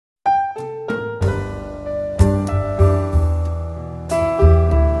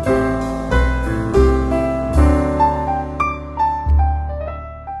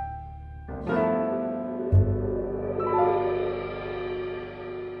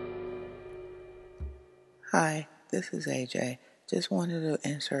Hi, this is AJ. Just wanted to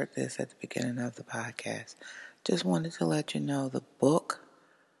insert this at the beginning of the podcast. Just wanted to let you know the book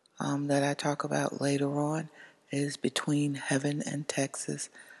that I talk about later on is Between Heaven and Texas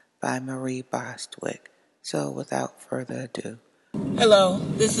by Marie Bostwick. So without further ado. Hello,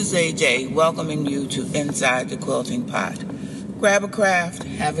 this is AJ welcoming you to Inside the Quilting Pot. Grab a craft,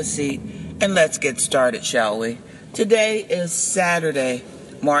 have a seat, and let's get started, shall we? Today is Saturday,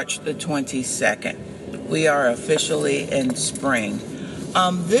 March the 22nd. We are officially in spring.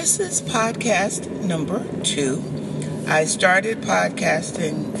 This is podcast number 2. I started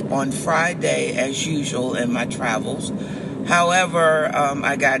podcasting on Friday as usual in my travels. However,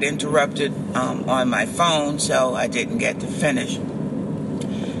 I got interrupted on my phone, so I didn't get to finish.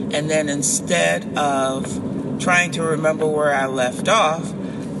 And then instead of trying to remember where I left off,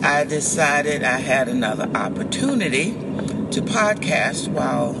 I decided I had another opportunity to podcast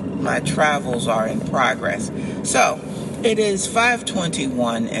while my travels are in progress. So it is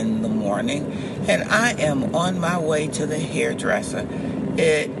 5:21 in the morning, and I am on my way to the hairdresser.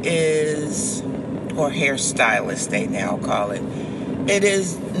 It is, or hairstylist they now call it. It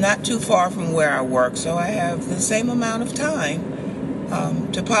is not too far from where I work, so I have the same amount of time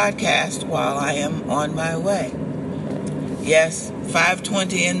to podcast while I am on my way. Yes,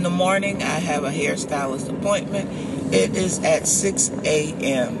 5:20 in the morning, I have a hairstylist appointment. It is at 6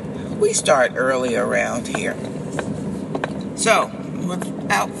 a.m. We start early around here. So,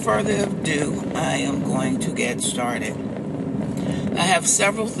 without further ado, I am going to get started. I have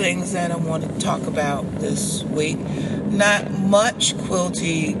several things that I want to talk about this week. Not much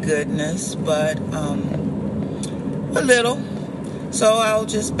quilty goodness, but a little. So I'll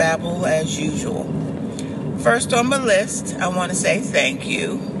just babble as usual. First on my list, I want to say thank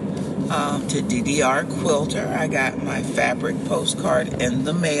you to DDR Quilter. I got my fabric postcard in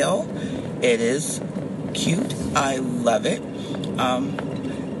the mail. It is cute. I love it.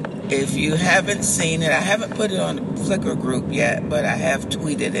 If you haven't seen it, I haven't put it on the Flickr group yet, but I have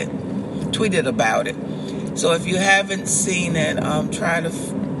tweeted about it. So if you haven't seen it, try to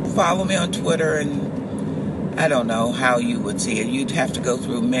follow me on Twitter, and I don't know how you would see it. You'd have to go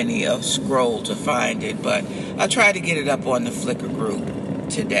through many a scroll to find it, but I'll try to get it up on the Flickr group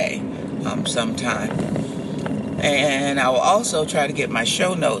today sometime. And I will also try to get my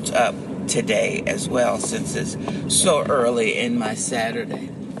show notes up today as well, since it's so early in my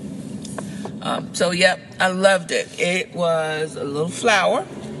Saturday. Yep, I loved it. It was a little flower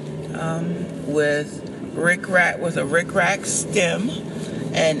with a rickrack stem,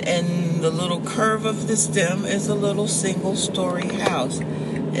 and in the little curve of the stem is a little single-story house.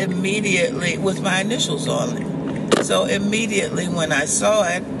 Immediately, with my initials on it. So immediately when I saw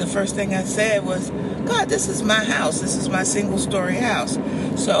it, the first thing I said was, God, this is my house. This is my single-story house.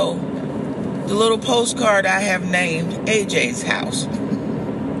 So the little postcard I have named AJ's house.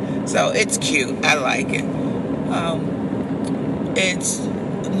 So it's cute. I like it. It's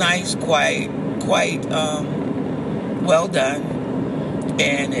nice, quite well done.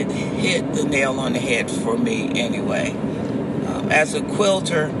 And it hit the nail on the head for me anyway. As a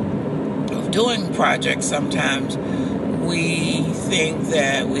quilter of doing projects, sometimes we think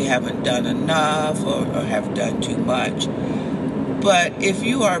that we haven't done enough or have done too much. But if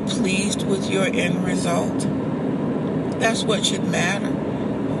you are pleased with your end result, that's what should matter.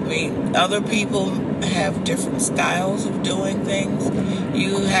 I mean, other people have different styles of doing things.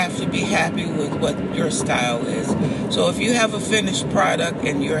 You have to be happy with what your style is. So if you have a finished product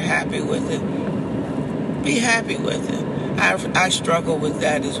and you're happy with it, be happy with it. I struggle with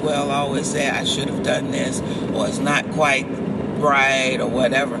that as well. I always say I should have done this, or it's not quite right, or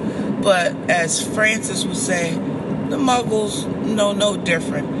whatever. But as Francis would say, the muggles know no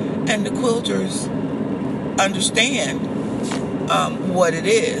different, and the quilters understand what it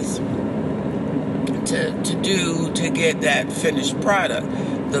is to do to get that finished product.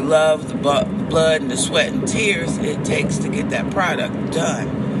 The love, the blood, and the sweat and tears it takes to get that product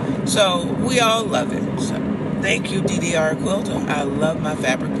done. So we all love it. So thank you, DDR Quilter. I love my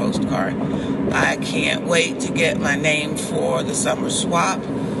fabric postcard. I can't wait to get my name for the summer swap.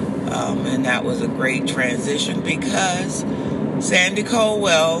 And that was a great transition because Sandy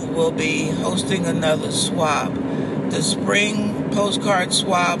Colwell will be hosting another swap. The spring postcard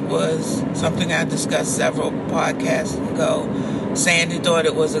swap was something I discussed several podcasts ago. Sandy thought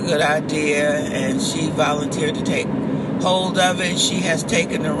it was a good idea, and she volunteered to take hold of it. She has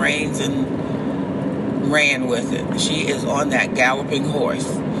taken the reins and ran with it. She is on that galloping horse.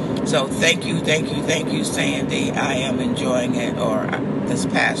 So thank you, Sandy. I am enjoying it, or this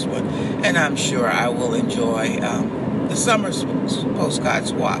past one, and I'm sure I will enjoy the summer postcard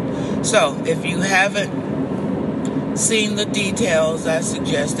swap. So if you haven't seen the details, I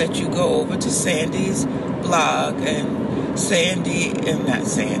suggest that you go over to Sandy's blog. And Sandy. I'm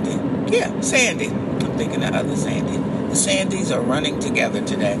thinking of other Sandy. The Sandys are running together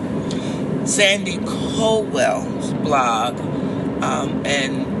today. Sandy Colwell's blog,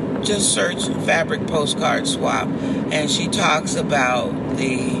 and just search Fabric Postcard Swap, and she talks about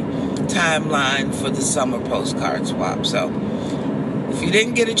the timeline for the summer postcard swap. So if you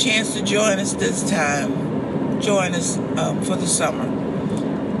didn't get a chance to join us this time, join us for the summer.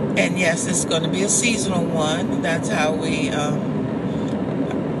 And yes, it's going to be a seasonal one. That's how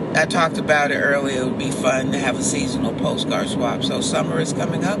I talked about it earlier. It would be fun to have a seasonal postcard swap. So summer is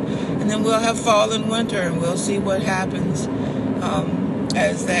coming up, and then we'll have fall and winter, and we'll see what happens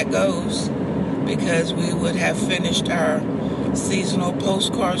as that goes, because we would have finished our seasonal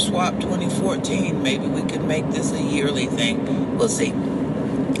postcard swap 2014. Maybe we could make this a yearly thing. We'll see.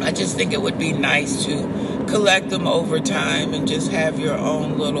 I just think it would be nice to collect them over time and just have your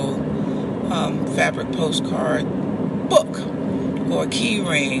own little fabric postcard book or key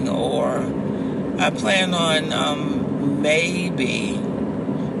ring. Or I plan on maybe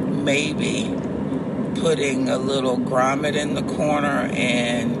putting a little grommet in the corner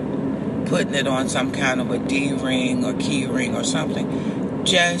and putting it on some kind of a D-ring or key ring or something,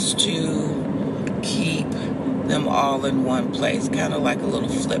 just to keep them all in one place, kind of like a little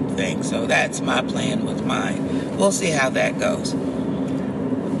flip thing. So that's my plan with mine. We'll see how that goes.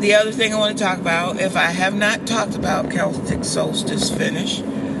 The other thing I want to talk about, if I have not talked about Celtic Solstice Finish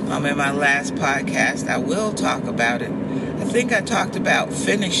in my last podcast, I will talk about it. I think I talked about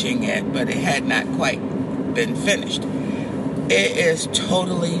finishing it, but it had not quite been finished. It is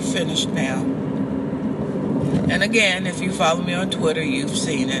totally finished now. And again, if you follow me on Twitter, you've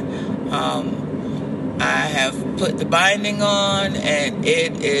seen it. I have put the binding on, and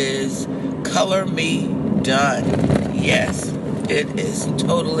it is color me done. Yes, it is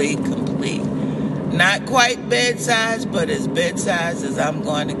totally complete. Not quite bed size, but as bed size as I'm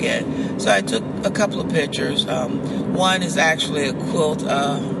going to get. So I took a couple of pictures. One is actually a quilt,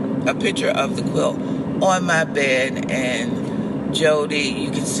 a picture of the quilt on my bed, and Jody, you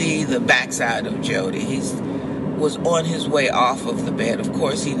can see the backside of Jody. He was on his way off of the bed. Of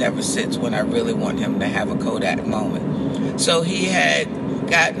course, he never sits when I really want him to have a Kodak moment. So he had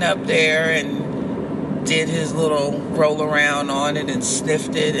gotten up there and did his little roll around on it and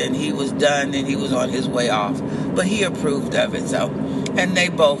sniffed it, and he was done, and he was on his way off. But he approved of it, so. And they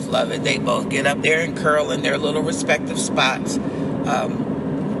both love it. They both get up there and curl in their little respective spots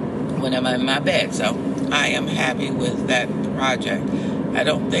when I'm in my bed. So I am happy with that project. I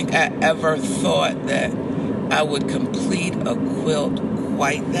don't think I ever thought that I would complete a quilt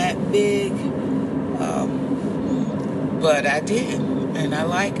quite that big, but I did, and I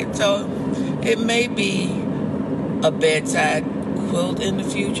like it. So it may be a bedside quilt in the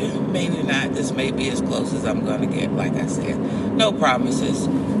future, maybe not. This may be as close as I'm going to get. Like I said, no promises,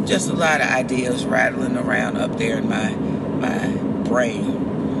 just a lot of ideas rattling around up there in my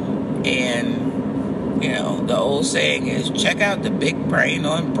brain. And you know, the old saying is, check out the big brain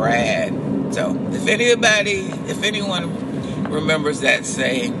on Brad. So if anyone remembers that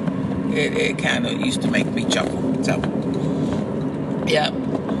saying, it kind of used to make me chuckle. So yeah,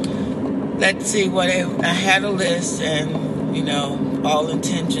 let's see what I had a list, and you know, all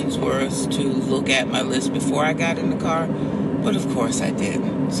intentions were to look at my list before I got in the car, but of course I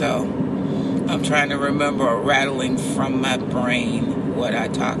didn't. So I'm trying to remember, rattling from my brain what I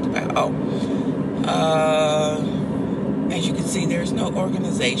talked about. As you can see, there's no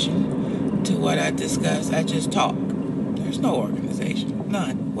organization to what I discuss. I just talk. There's no organization,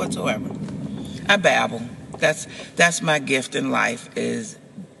 none whatsoever. I babble. That's my gift in life, is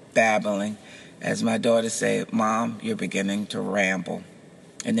babbling. As my daughter said, Mom, you're beginning to ramble.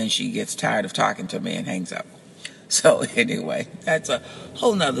 And then she gets tired of talking to me and hangs up. So anyway, that's a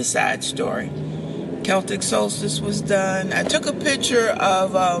whole nother side story. Celtic Solstice was done. I took a picture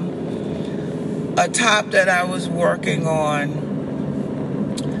of a top that I was working on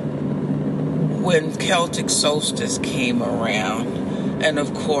when Celtic Solstice came around. And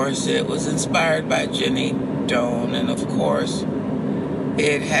of course, it was inspired by Jenny Doan. And of course,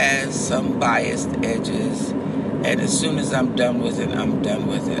 it has some biased edges. And as soon as I'm done with it, I'm done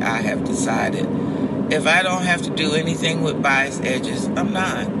with it. I have decided if I don't have to do anything with biased edges, I'm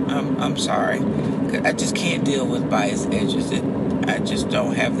not. I'm sorry. I just can't deal with biased edges. I just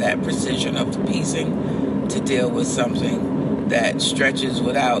don't have that precision of the piecing to deal with something that stretches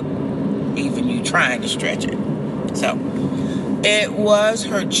without even you trying to stretch it. So it was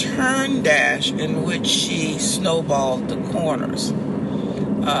her churn dash in which she snowballed the corners.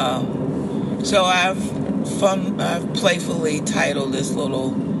 So I've I've playfully titled this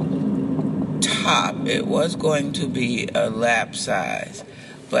little top. It was going to be a lap size,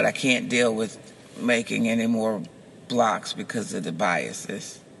 but I can't deal with making any more blocks because of the biased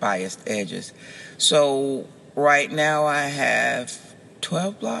edges. So right now I have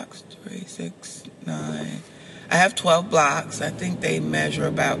 12 blocks, 3, 6, 9. I have 12 blocks. I think they measure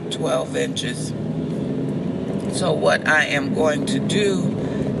about 12 inches. So what I am going to do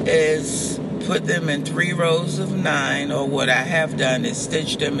is put them in 3 rows of 9, or what I have done is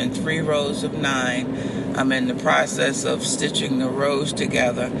stitch them in 3 rows of 9. I'm in the process of stitching the rows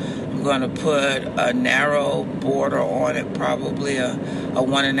together. I'm going to put a narrow border on it, probably a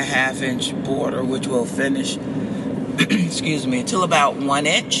 1.5 inch border, which will finish excuse me, until about 1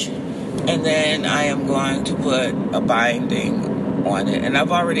 inch. And then I am going to put a binding on it. And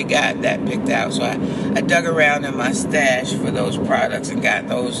I've already got that picked out. So I dug around in my stash for those products and got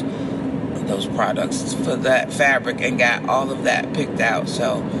those products for that fabric and got all of that picked out.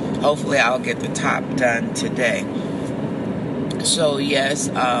 So hopefully I'll get the top done today. So yes,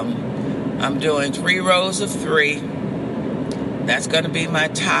 I'm doing 3 rows of 3. That's going to be my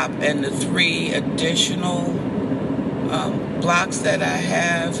top, and the 3 additional blocks that I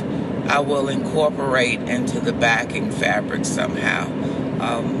have, I will incorporate into the backing fabric somehow.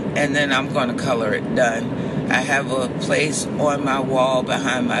 And then I'm going to color it done. I have a place on my wall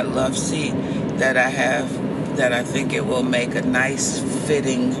behind my love seat that I think it will make a nice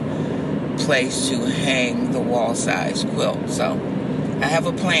fitting place to hang the wall size quilt. So I have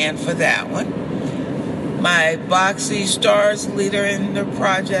a plan for that one. My boxy stars leader in the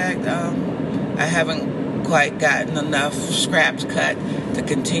project, I haven't quite gotten enough scraps cut to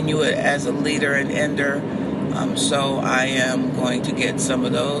continue it as a leader and ender. So I am going to get some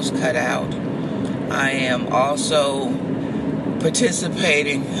of those cut out. I am also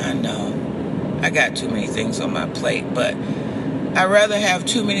participating. I know I got too many things on my plate, but I'd rather have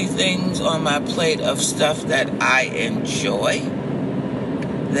too many things on my plate of stuff that I enjoy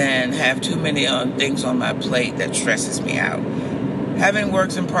than have too many things on my plate that stresses me out. Having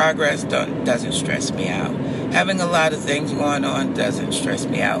works in progress doesn't stress me out. Having a lot of things going on doesn't stress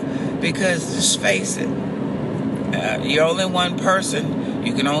me out, because just face it, you're only one person.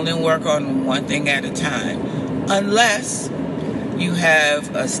 You can only work on one thing at a time, unless you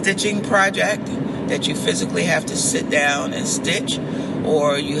have a stitching project that you physically have to sit down and stitch,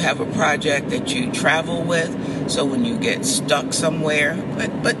 or you have a project that you travel with, so when you get stuck somewhere,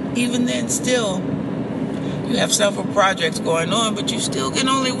 but even then still, you have several projects going on, but you still can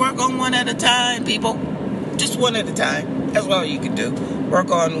only work on one at a time, people. Just one at a time. That's all you can do. Work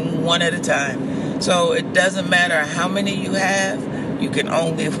on one at a time. So it doesn't matter how many you have, you can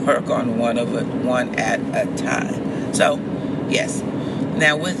only work on one at a time. So, yes.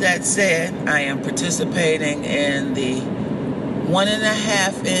 Now, with that said, I am participating in the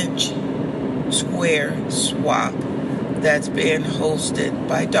 1.5 inch square swap that's being hosted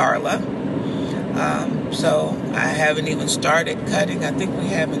by Darla. So I haven't even started cutting. I think we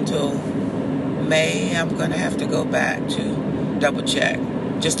have until May. I'm going to have to go back to double check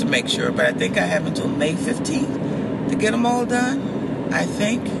just to make sure. But I think I have until May 15th to get them all done, I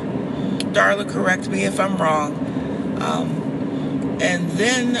think. Darla, correct me if I'm wrong. And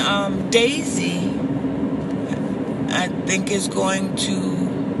then Daisy, I think, is going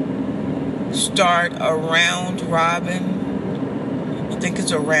to start a round robin. I think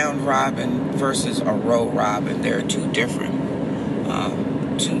it's a round robin versus a row robin. There are two different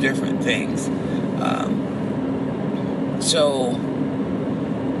things. So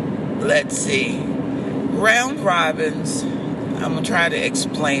let's see. Round robins, I'm going to try to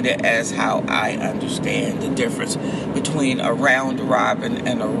explain it as how I understand the difference between a round robin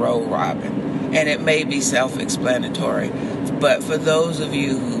and a row robin. And it may be self-explanatory, but for those of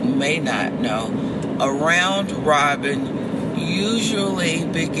you who may not know, a round robin usually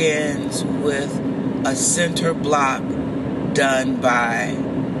begins with a center block done by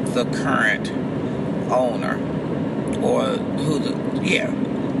the current owner, or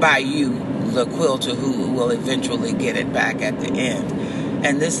by you, the quilter, who will eventually get it back at the end.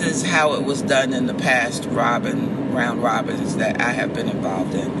 And this is how it was done in the past round robins that I have been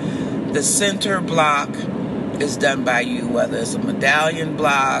involved in. The center block is done by you, whether it's a medallion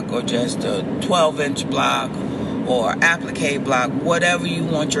block or just a 12-inch block or applique block, whatever you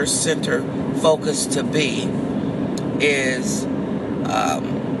want your center focus to be is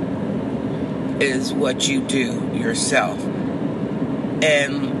what you do yourself.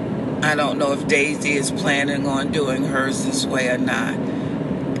 And I don't know if Daisy is planning on doing hers this way or not.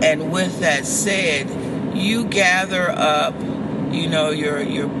 And with that said, you gather up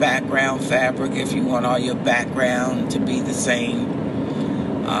your background fabric, if you want all your background to be the same.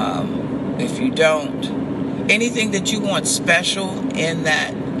 If you don't, anything that you want special in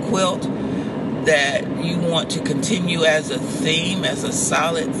that quilt that you want to continue as a theme, as a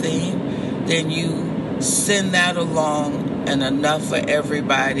solid theme, then you send that along, and enough for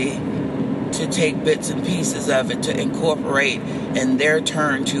everybody to take bits and pieces of it to incorporate in their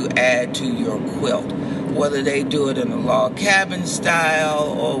turn to add to your quilt. Whether they do it in a log cabin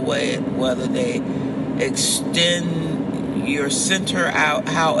style or whether they extend your center out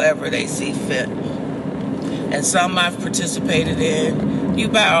however they see fit. And some I've participated in. You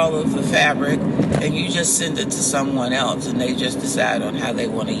buy all of the fabric and you just send it to someone else, and they just decide on how they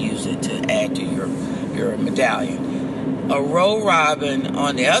want to use it to add to your medallion. A row robin,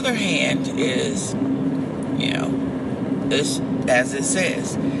 on the other hand, is, as it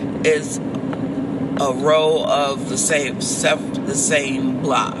says, is a row of the same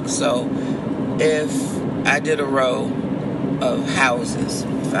block. So if I did a row of houses,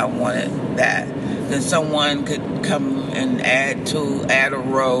 if I wanted that, then someone could come and add a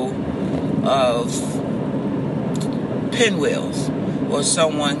row of pinwheels, or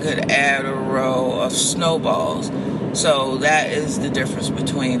someone could add a row of snowballs. So that is the difference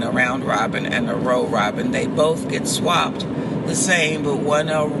between a round robin and a row robin. They both get swapped the same, but one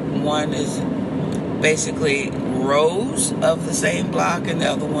is basically rows of the same block, and the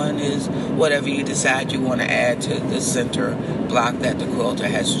other one is whatever you decide you want to add to the center block that the quilter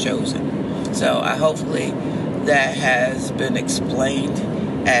has chosen. So hopefully that has been explained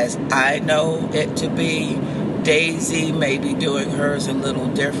as I know it to be. Daisy may be doing hers a little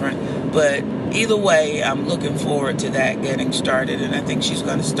different, but either way, I'm looking forward to that getting started, and I think she's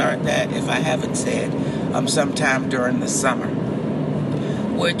going to start that, if I haven't said, sometime during the summer.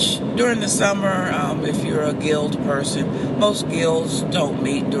 Which, during the summer, if you're a guild person, most guilds don't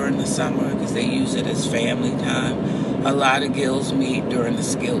meet during the summer because they use it as family time. A lot of guilds meet during the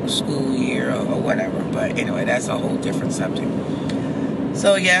school year or whatever. But anyway, that's a whole different subject.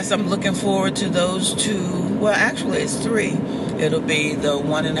 So yes, I'm looking forward to those two. Well, actually, it's three. It'll be the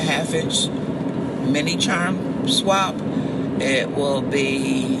 1.5 inch mini charm swap. It will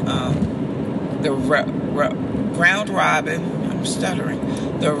be the round robin. I'm stuttering.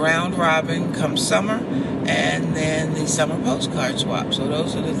 The round robin come summer, and then the summer postcard swap. So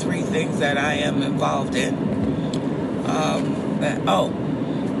those are the three things that I am involved in.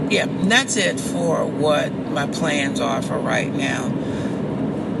 And that's it for what my plans are for right now.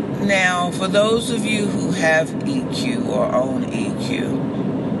 Now, for those of you who have EQ or own EQ,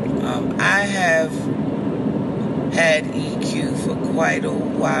 I have had EQ for quite a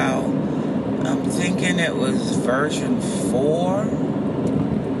while. I'm thinking it was version 4.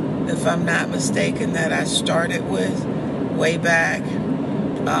 If I'm not mistaken, that I started with way back.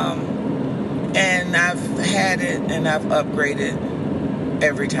 And I've had it and I've upgraded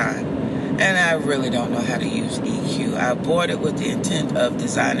every time. And I really don't know how to use EQ. I bought it with the intent of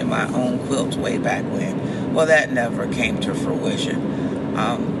designing my own quilts way back when. Well, that never came to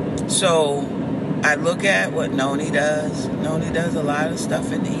fruition. So I look at what Noni does. Noni does a lot of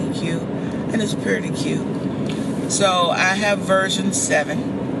stuff in the EQ, and it's pretty cute. So I have version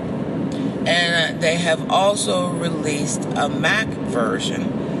 7. And they have also released a Mac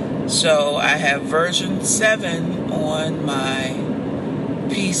version. So I have version 7 on my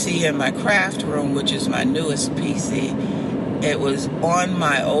PC in my craft room, which is my newest PC. It was on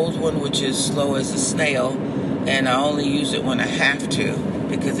my old one, which is slow as a snail, and I only use it when I have to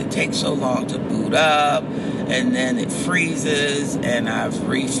because it takes so long to boot up, and then it freezes, and I've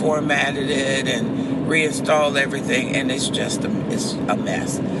reformatted it and reinstalled everything, and it's a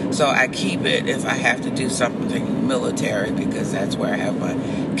mess. So I keep it if I have to do something military, because that's where I have my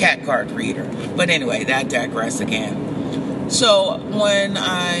cat card reader. But anyway, that digress again. So when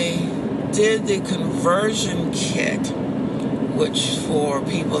I did the conversion kit, which for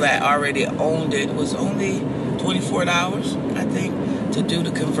people that already owned it was only $24, I think, to do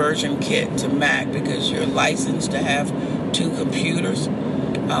the conversion kit to Mac, because you're licensed to have 2 computers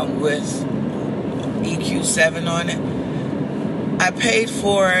with EQ7 on it. I paid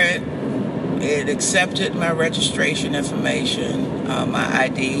for it. It accepted my registration information, my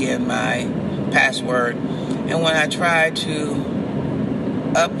ID and my password. And when I tried to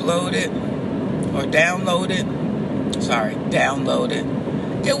upload it or download it,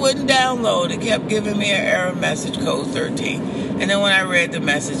 it wouldn't download. It kept giving me an error message, code 13. And then when I read the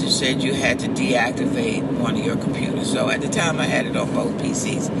message, it said you had to deactivate one of your computers. So at the time, I had it on both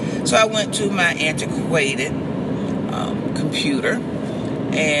PCs. So I went to my antiquated computer,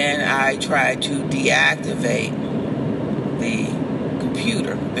 and I tried to deactivate the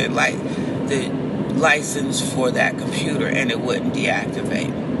computer, the license for that computer, and it wouldn't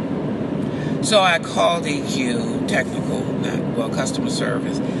deactivate. So I called EQ customer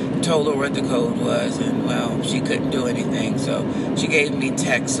service, told her what the code was, and well, she couldn't do anything, so she gave me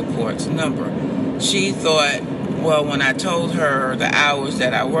tech support's number. She thought, well, when I told her the hours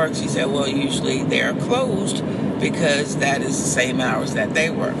that I worked, she said, well, usually they're closed because that is the same hours that they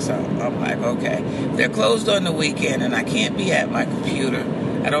work. So I'm like, okay, they're closed on the weekend and I can't be at my computer.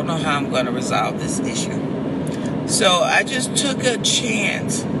 I don't know how I'm going to resolve this issue. So I just took a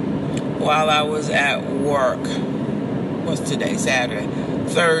chance while I was at work. What's today? Saturday.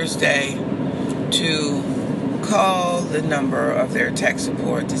 Thursday, to call the number of their tech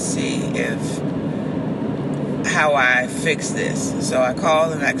support to see how I fix this. So I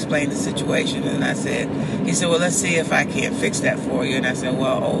called and I explained the situation, and he said, well, let's see if I can't fix that for you. And I said,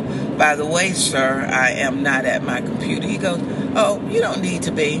 well, by the way, sir, I am not at my computer. He goes, oh, you don't need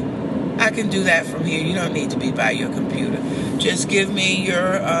to be. I can do that from here. You don't need to be by your computer. Just give me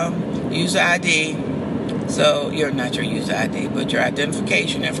your user ID. So you're not your user ID, but your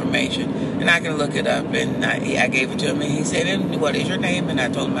identification information, and I can look it up. And I gave it to him, and he said, and what is your name? And I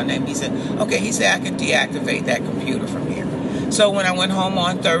told him my name. He said, okay. He said, I can deactivate that computer from here. So when I went home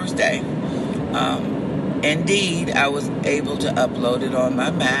on Thursday, indeed, I was able to upload it on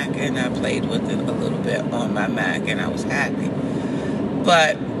my Mac, and I played with it a little bit on my Mac, and I was happy.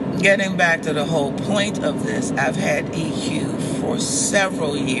 But getting back to the whole point of this, I've had EQ for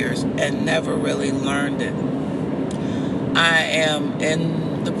several years and never really learned it. I am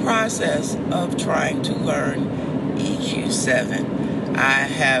in the process of trying to learn EQ7. I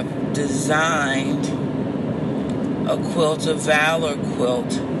have designed a Quilt of Valor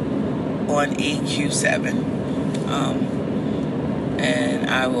quilt on EQ7, and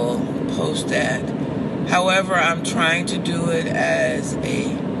I will post that. However, I'm trying to do it as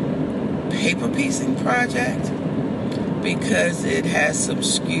a paper piecing project because it has some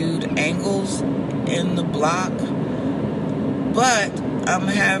skewed angles in the block, but I'm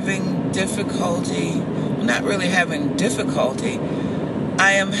having difficulty, not really having difficulty,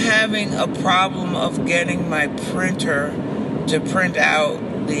 I am having a problem of getting my printer to print out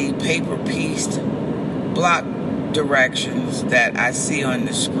the paper pieced block directions that I see on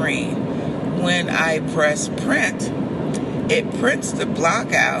the screen. When I press print, it prints the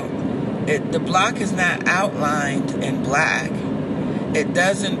block out. The block is not outlined in black. It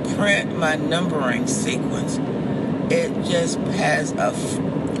doesn't print my numbering sequence. It just has a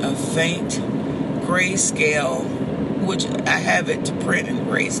faint grayscale, which I have it to print in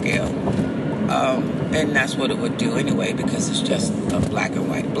grayscale. And that's what it would do anyway, because it's just a black and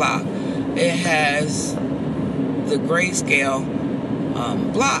white block. It has the grayscale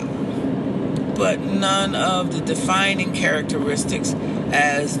block, but none of the defining characteristics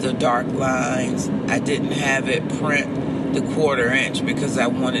as the dark lines. I didn't have it print the 1/4 inch because I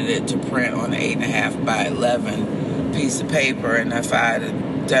wanted it to print on an 8.5 by 11 piece of paper, and if I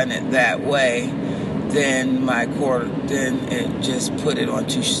had done it that way, then it just put it on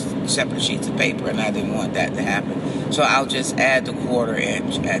 2 separate sheets of paper, and I didn't want that to happen. So I'll just add the 1/4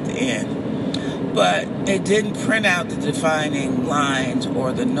 inch at the end. But it didn't print out the defining lines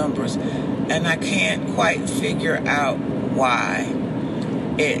or the numbers, and I can't quite figure out why.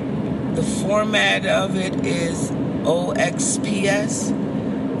 The format of it is OXPS,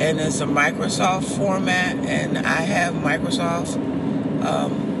 and it's a Microsoft format, and I have Microsoft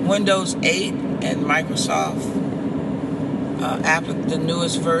Windows 8 and Microsoft the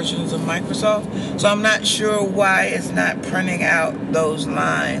newest versions of Microsoft. So I'm not sure why it's not printing out those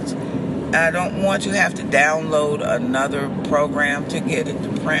lines. I don't want to have to download another program to get it to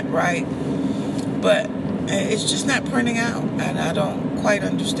print right, but it's just not printing out, and I don't quite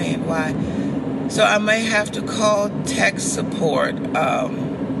understand why. So I may have to call tech support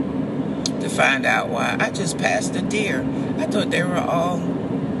to find out why. I just passed a deer. I thought they were all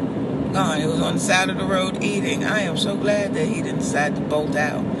gone. It was on the side of the road eating. I am so glad that he didn't decide to bolt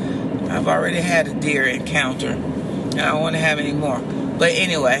out. I've already had a deer encounter, and I don't want to have any more. But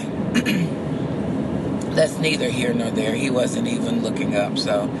anyway, that's neither here nor there. He wasn't even looking up,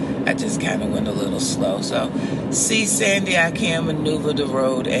 so I just kind of went a little slow. So, see, Sandy, I can maneuver the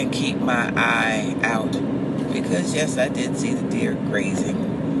road and keep my eye out, because yes, I did see the deer grazing,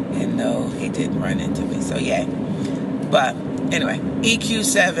 and no, he didn't run into me. So yay. But anyway,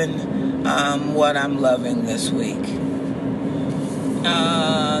 EQ7, what I'm loving this week.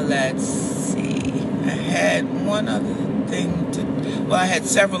 Let's see. I had one other thing I had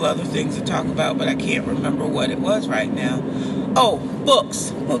several other things to talk about, but I can't remember what it was right now. Oh,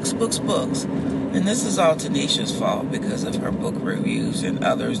 books. And this is all Tanisha's fault because of her book reviews and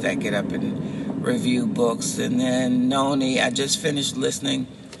others that get up and review books. And then Noni, I just finished listening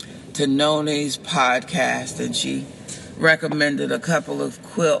to Noni's podcast, and she recommended a couple of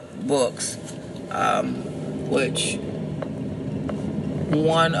quilt books, which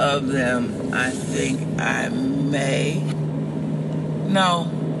one of them I think I may, no,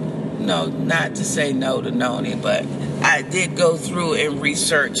 not to say no to Noni, but I did go through and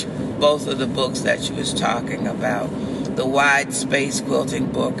research both of the books that she was talking about, the Wide Space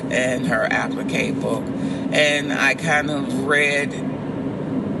Quilting book and her applique book. And I kind of read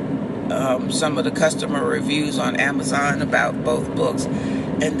some of the customer reviews on Amazon about both books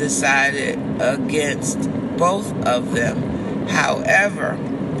and decided against both of them. However,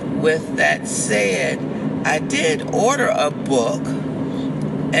 with that said, I did order a book,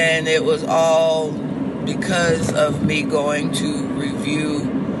 and it was all because of me going to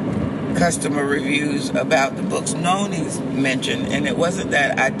review customer reviews about the books Noni's mentioned. And it wasn't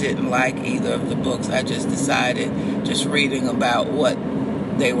that I didn't like either of the books. I just decided, just reading about what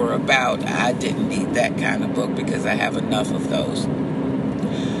they were about, I didn't need that kind of book because I have enough of those.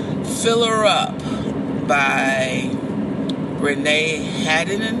 Fill Her Up by Renee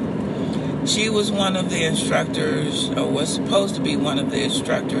Haddinen. She was one of the instructors, or was supposed to be one of the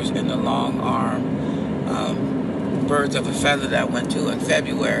instructors in the long arm Birds of a Feather that I went to in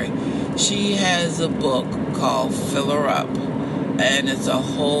February. She has a book called Fill Her Up, and it's a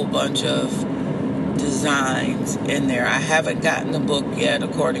whole bunch of designs in there. I haven't gotten the book yet.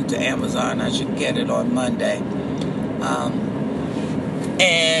 According to Amazon, I should get it on Monday.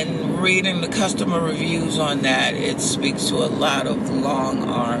 And reading the customer reviews on that, it speaks to a lot of long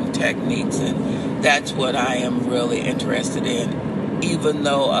arm techniques, and that's what I am really interested in. Even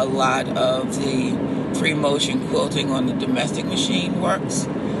though a lot of the free motion quilting on the domestic machine works,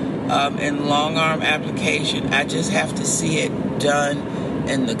 in long arm application, I just have to see it done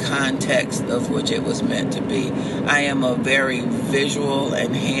in the context of which it was meant to be. I am a very visual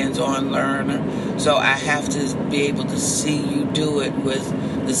and hands-on learner, so I have to be able to see you do it with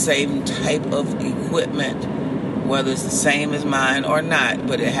the same type of equipment, whether it's the same as mine or not,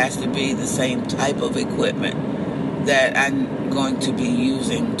 but it has to be the same type of equipment that I'm going to be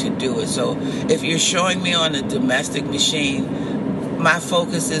using to do it. So if you're showing me on a domestic machine, my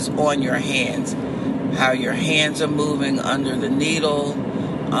focus is on your hands, how your hands are moving under the needle,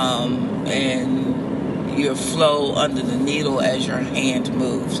 and your flow under the needle as your hand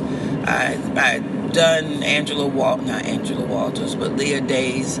moves. I've done Leah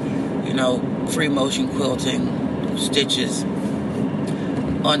Day's, free motion quilting stitches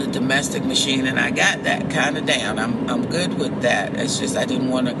on the domestic machine, and I got that kind of down. I'm good with that. It's just I didn't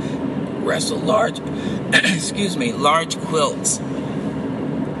want to wrestle large quilts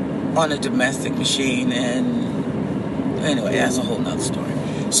on a domestic machine, and anyway, that's a whole nother story.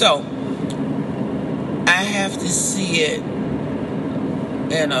 So I have to see it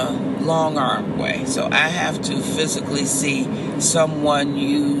in a long arm way. So I have to physically see someone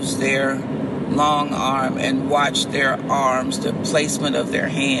use their long arm and watch their arms, the placement of their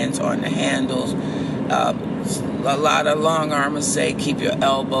hands on the handles. A lot of long armers say keep your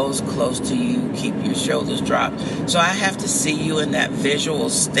elbows close to you, keep your shoulders dropped. So I have to see you in that visual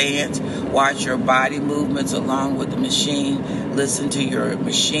stance, watch your body movements along with the machine, listen to your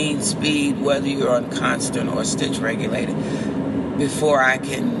machine speed, whether you're on constant or stitch regulated, before I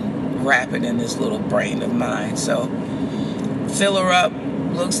can wrap it in this little brain of mine. So Fill Her Up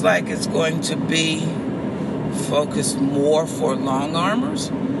looks like it's going to be focused more for long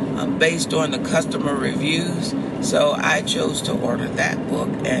armers, based on the customer reviews. So I chose to order that book,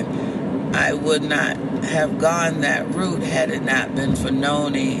 and I would not have gone that route had it not been for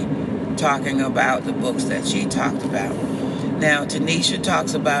Noni talking about the books that she talked about. Now, Tanisha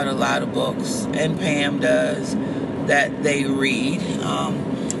talks about a lot of books, and Pam does, that they read.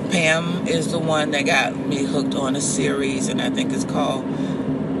 Pam is the one that got me hooked on a series, and I think it's called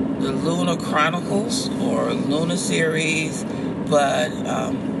the Luna Chronicles or Luna series, but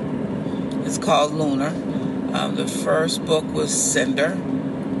it's called Lunar. The first book was Cinder.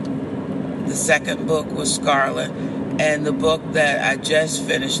 The second book was Scarlet. And the book that I just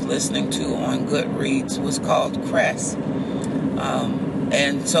finished listening to on Goodreads was called Crest.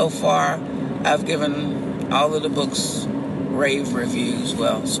 And so far, I've given all of the books rave reviews.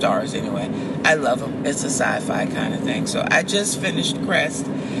 Well, stars anyway. I love them. It's a sci-fi kind of thing. So I just finished Crest.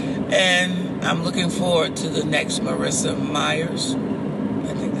 And I'm looking forward to the next Marissa Myers.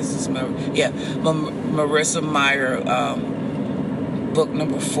 I think this is Marissa Meyer, book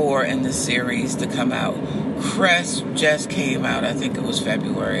number 4 in the series to come out. Crest just came out, I think it was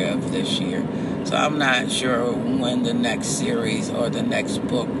February of this year. So I'm not sure when the next series or the next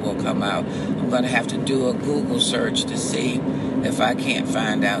book will come out. I'm going to have to do a Google search to see if I can't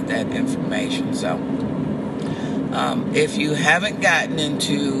find out that information. So if you haven't gotten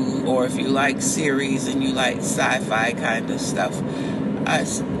into, or if you like series and you like sci-fi kind of stuff,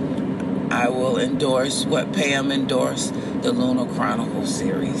 I will endorse what Pam endorsed, the Lunar Chronicles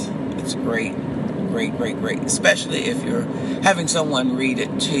series. It's great. Great, especially if you're having someone read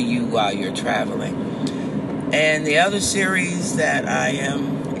it to you while you're traveling. And the other series that I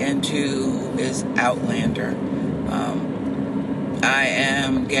am into is Outlander. I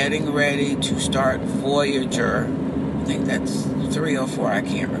am getting ready to start Voyager. I think that's 3 or 4, I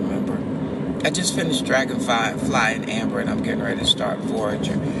can't remember. I just finished Dragonfly and Amber, and I'm getting ready to start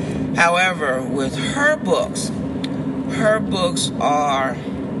Voyager. However, with her books are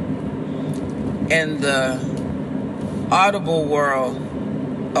in the Audible world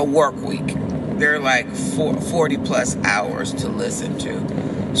a work week. They're like 40 plus hours to listen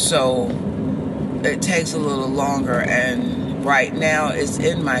to. So it takes a little longer, and right now it's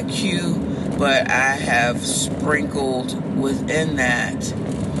in my queue, but I have sprinkled within that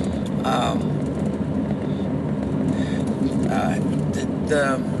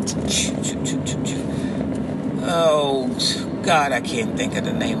oh God, I can't think of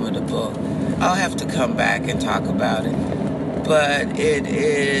the name of the book. I'll have to come back and talk about it. But it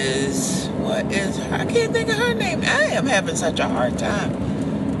is, I can't think of her name. I am having such a hard time.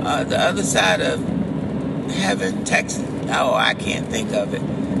 The Other Side of Heaven, Texas. Oh, I can't think of it.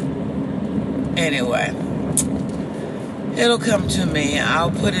 Anyway, it'll come to me.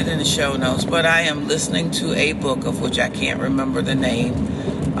 I'll put it in the show notes. But I am listening to a book of which I can't remember the name.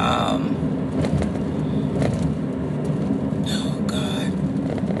 Oh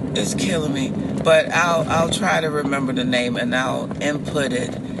God, it's killing me. But I'll try to remember the name, and I'll input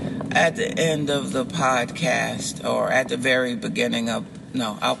it at the end of the podcast, or at the very beginning of,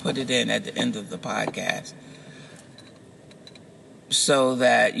 no, I'll put it in at the end of the podcast, so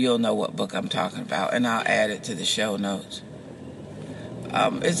that you'll know what book I'm talking about, and I'll add it to the show notes.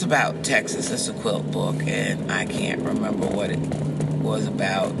 It's about Texas. It's a quilt book, and I can't remember what it was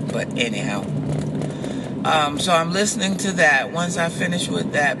about, but anyhow. So I'm listening to that. Once I finish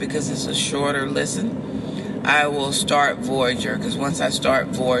with that, because it's a shorter listen, I will start Voyager, because once I start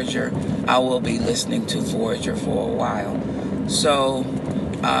Voyager, I will be listening to Voyager for a while. So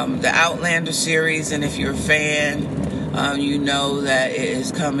the Outlander series, and if you're a fan, you know that it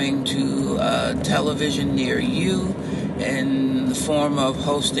is coming to television near you in the form of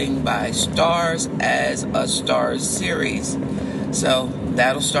hosting by Starz as a Starz series. So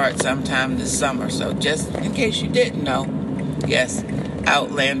that'll start sometime this summer. So just in case you didn't know, yes,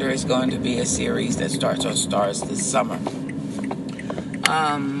 Outlander is going to be a series that starts on Starz this summer.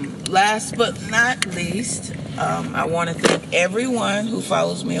 Last but not least, I want to thank everyone who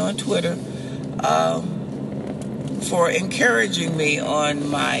follows me on Twitter for encouraging me on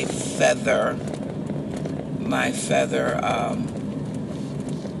my feather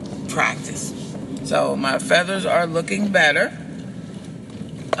practice. So my feathers are looking better.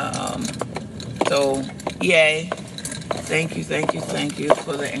 So yay. Thank you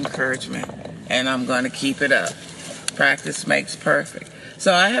for the encouragement. And I'm going to keep it up. Practice makes perfect.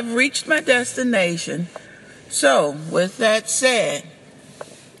 So I have reached my destination. So with that said,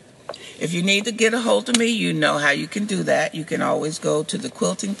 if you need to get a hold of me, you know how you can do that. You can always go to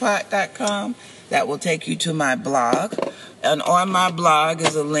thequiltingpot.com. That will take you to my blog. And on my blog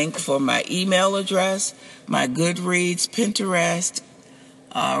is a link for my email address, my Goodreads, Pinterest,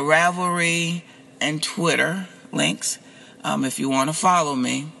 Ravelry, and Twitter links, if you want to follow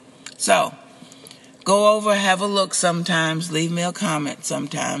me. So go over, have a look sometimes, leave me a comment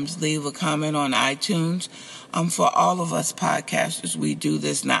sometimes, leave a comment on iTunes. For all of us podcasters, we do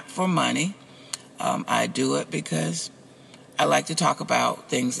this not for money. I do it because I like to talk about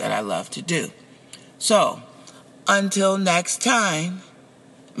things that I love to do. So, until next time,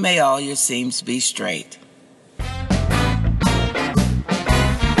 may all your seams be straight.